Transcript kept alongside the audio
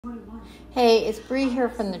Hey, it's Bree here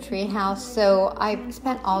from the Treehouse. So I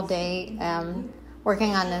spent all day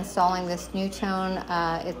working on installing this NuTone.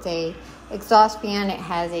 It's a exhaust fan. It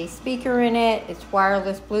has a speaker in it. It's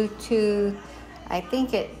wireless Bluetooth. I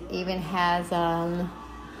think it even has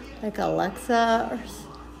like Alexa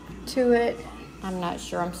to it. I'm not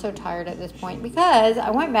sure. I'm so tired at this point because I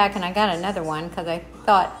went back and I got another one because I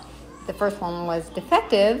thought the first one was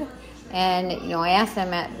defective. And, I asked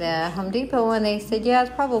them at the Home Depot and they said, yeah,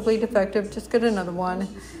 it's probably defective. Just get another one.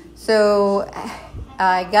 So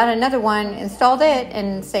I got another one, installed it,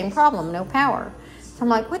 and same problem, no power. So I'm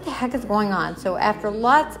like, what the heck is going on? So after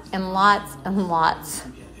lots and lots and lots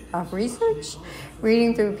of research,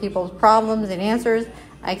 reading through people's problems and answers,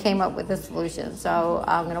 I came up with a solution. So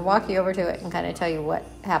I'm going to walk you over to it and kind of tell you what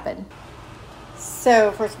happened.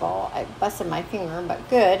 So first of all, I busted my finger, but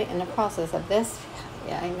good in the process of this.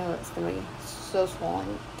 Yeah, I know it's going to be so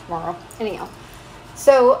swollen tomorrow. Anyhow,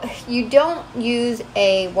 so you don't use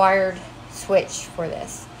a wired switch for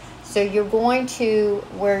this. So you're going to,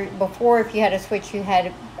 where before if you had a switch, you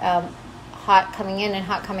had hot coming in and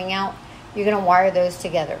hot coming out, you're going to wire those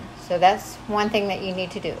together. So that's one thing that you need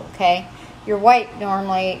to do, okay? Your white,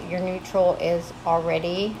 normally your neutral is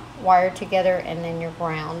already wired together, and then your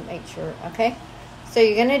brown, make sure, okay? So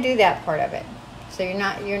you're going to do that part of it. So you're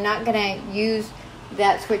not going to use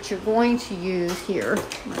that switch. You're going to use here.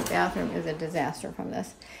 My bathroom is a disaster from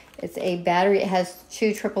this. It's a battery. It has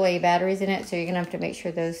 2 AAA batteries in it, so you're going to have to make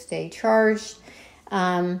sure those stay charged.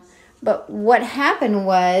 But what happened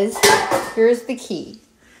was, here's the key.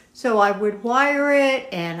 So I would wire it,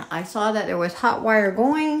 and I saw that there was hot wire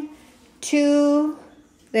going to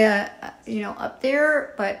the, up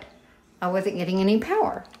there, but I wasn't getting any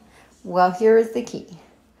power. Well, here's the key.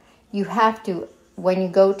 You have to, when you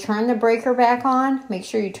go turn the breaker back on, make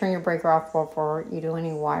sure you turn your breaker off before you do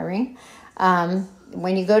any wiring.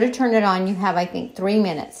 When you go to turn it on, you have, I think, 3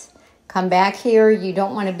 minutes. Come back here. You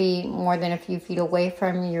don't want to be more than a few feet away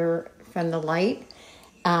from the light.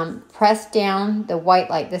 Press down the white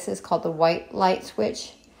light. This is called the white light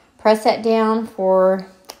switch. Press that down for,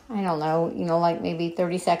 I don't know, like maybe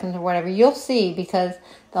 30 seconds or whatever. You'll see, because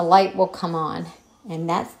the light will come on. And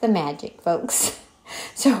that's the magic, folks.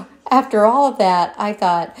 So after all of that, I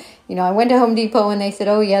thought, I went to Home Depot and they said,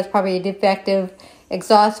 oh yeah, it's probably a defective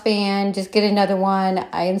exhaust fan. Just get another one.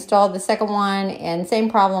 I installed the second one and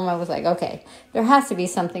same problem. I was like, okay, there has to be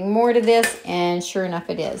something more to this. And sure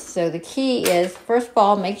enough, it is. So the key is, first of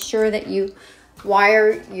all, make sure that you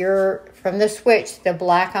wire from the switch, the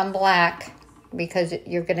black on black, because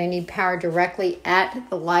you're going to need power directly at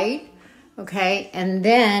the light. Okay. And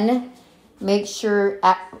then make sure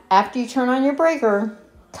after you turn on your breaker,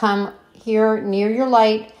 come here near your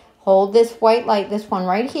light, hold this white light, this one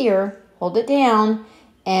right here, hold it down,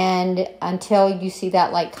 and until you see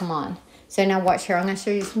that light come on. So now watch here, I'm going to show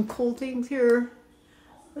you some cool things here.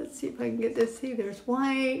 Let's see if I can get this. See, there's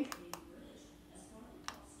white.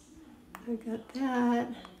 I got that.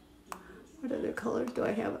 What other colors do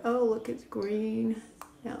I have? Oh, look, it's green.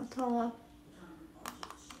 Now it's off.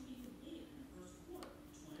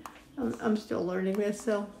 I'm still learning this,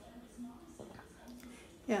 so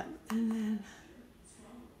yeah. And then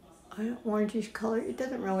an orangish color. It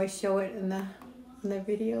doesn't really show it in the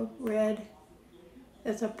video. Red.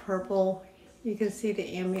 That's a purple. You can see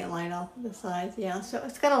the ambient light off the sides. Yeah, so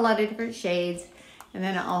it's got a lot of different shades. And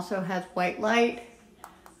then it also has white light.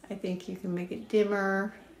 I think you can make it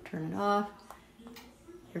dimmer, turn it off.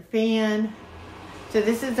 Your fan. So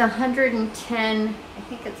this is 110, I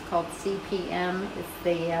think it's called CPM. It's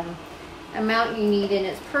the amount you need, and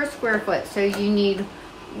it's per square foot. So you need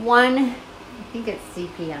I think it's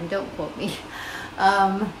CPM, don't quote me.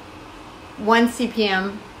 1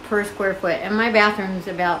 CPM per square foot. And my bathroom's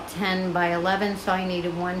about 10 by 11, so I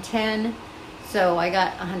needed 110. So I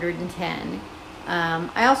got 110.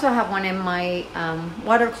 I also have one in my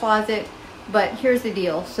water closet, but here's the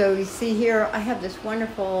deal. So you see here, I have this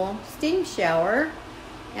wonderful steam shower,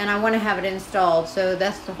 and I want to have it installed. So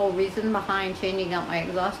that's the whole reason behind changing out my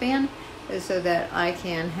exhaust fan, is so that I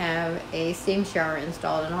can have a steam shower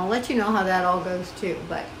installed. And I'll let you know how that all goes too.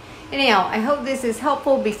 But anyhow, I hope this is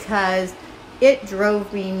helpful, because it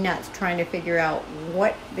drove me nuts trying to figure out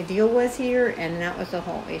what the deal was here, and that was the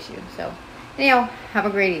whole issue. So anyhow, have a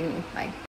great evening. Bye.